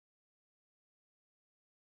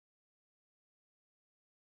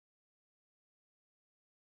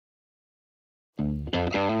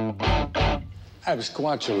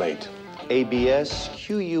Absquatulate.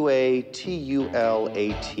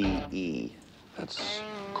 A-B-S-Q-U-A-T-U-L-A-T-E. That's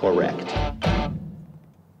correct.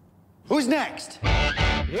 Who's next?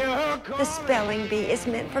 The spelling bee is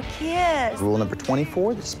meant for kids. Rule number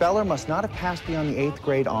 24, the speller must not have passed beyond the 8th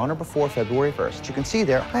grade on or before February 1st. You can see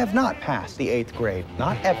there, I have not passed the 8th grade.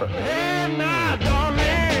 Not ever.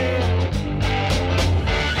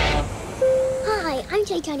 Hi, I'm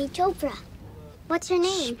Chaitanya Chopra. What's your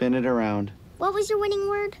name? Spin it around. What was your winning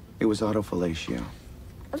word? It was autofellatio.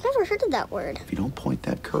 I've never heard of that word. If you don't point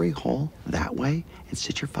that curry hole that way and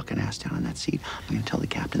sit your fucking ass down in that seat, I'm gonna tell the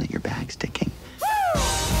captain that your bag's ticking.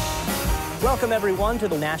 Welcome, everyone, to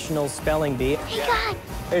the National Spelling Bee. Hey, Guy.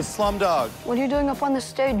 Hey, Slumdog. What are you doing up on the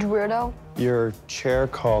stage, weirdo? Your chair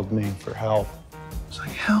called me for help. It's like,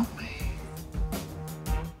 help me.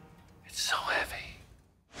 It's so heavy.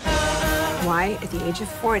 Why, at the age of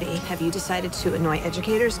 40, have you decided to annoy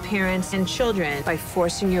educators, parents, and children by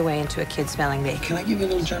forcing your way into a kid's spelling bee? Can I give you a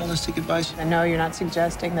little journalistic advice? I know you're not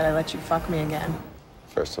suggesting that I let you fuck me again.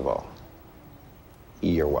 First of all,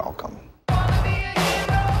 you're welcome.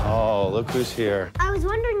 Oh, look who's here. I was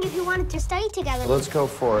wondering if you wanted to study together. Let's go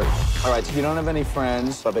for it. All right, so you don't have any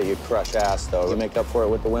friends. I bet you crush ass, though. You make up for it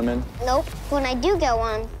with the women? Nope. When I do get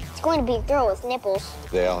one, it's going to be a girl with nipples.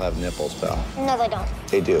 They all have nipples, pal. No, they don't.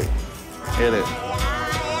 They do. Hit it.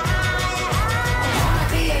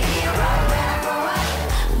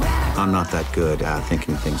 I'm not that good at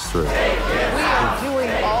thinking things through. We are doing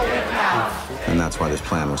all we can. And that's why this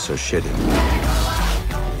plan was so shitty.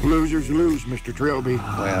 Losers lose, Mr. Trilby.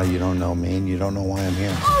 Well, you don't know me, and you don't know why I'm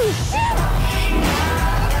here. Oh,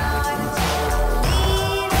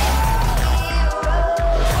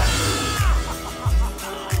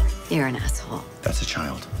 You're an asshole. That's a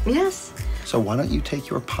child. Yes. So why don't you take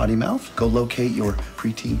your potty mouth, go locate your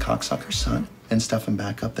preteen cocksucker son, and stuff him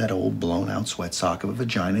back up that old blown-out sweat sock of a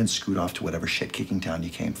vagina and scoot off to whatever shit-kicking town you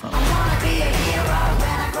came from.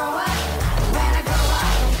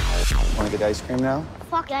 Want to get ice cream now?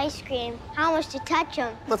 fuck ice cream. How much to touch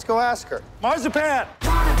them? Let's go ask her. Marzipan!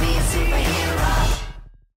 Wanna be a superhero.